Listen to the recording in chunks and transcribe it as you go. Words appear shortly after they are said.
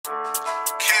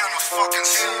fucking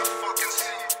see.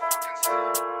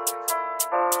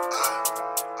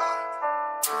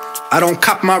 I don't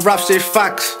cap my raps, they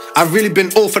facts. I've really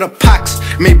been all for the packs.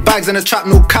 Made bags in the trap,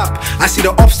 no cap. I see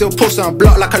the off still posting on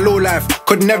block like a low life.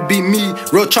 Could never be me.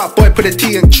 Real trap boy, put a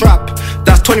T in trap.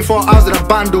 That's 24 hours in a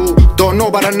bando. Don't know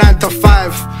about a 9 to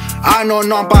 5. I know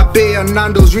nothing about Bay and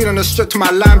Nando's. Read on the strip to my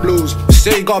line blues.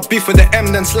 Say you got beef with the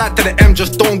M, then slide to the M,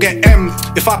 just don't get M.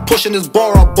 If I push in this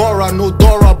Bora, no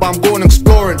Dora, but I'm going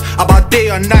exploring. About day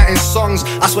or night in songs.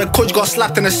 I swear Coach got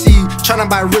slapped in the sea. Tryna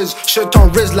buy Riz, shit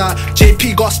on Riz like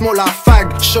JP got smoked like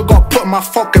fag. Shit got put in my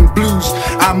fucking blues.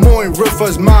 I'm more in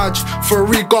Rivers March. For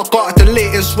got at the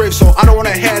latest rave, so I don't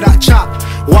wanna hear that chat.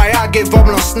 Why I gave up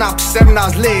on snap 7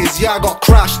 hours later, yeah I got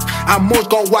crashed. And most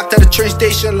got whacked at the train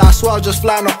station like I swear I was just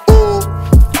flying up.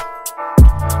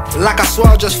 Like I swear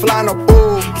I was just flying up.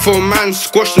 4 man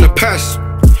squashed in the past.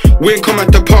 We ain't come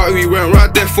at the party, we went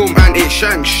right there for man, ate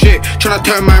shank shit. Tryna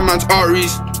turn my man's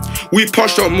arteries. We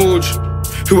punched up Moj,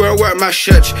 who won't work my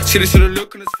shit. See this in the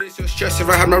look on his face, you're stressed. If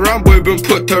I had my round boy, been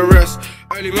put to rest.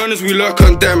 Early mornings we lurk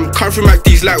on them. Come through like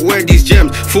these, like where these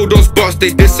gems. For those bars,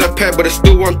 they disappear, but they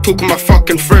still want to talk to my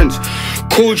fucking friends.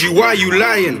 Called you, why you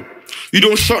lying? You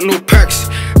don't shot no packs.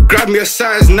 Grab me a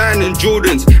size 9 in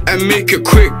Jordans and make it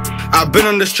quick. I've been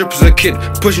on the strip as a kid,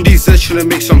 pushing these Z's trying to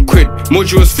make some quid.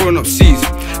 Mojo was throwing up C's.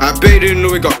 I bet he didn't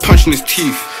know he got punched in his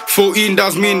teeth. 14, that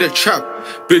was me in the trap.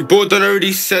 Big boy done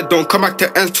already said, don't come back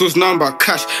to ends till it's nothing but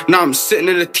cash. Now I'm sitting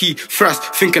in the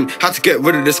T-Frast, thinking how to get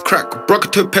rid of this crack. Broke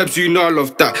it to Pebs, you know I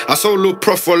love that. I saw Lil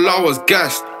Prof while I was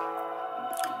gassed.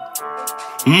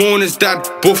 Mo and his dad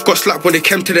both got slapped when they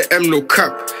came to the M, no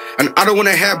cap. And I don't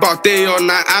wanna hear about day or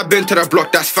night. I've been to the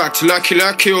block, that's fact.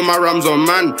 Lucky, all my rams on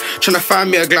man. Tryna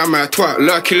find me a glamour twat.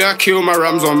 Lucky, all my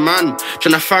rams on man.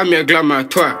 Tryna find me a glamour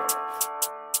twat.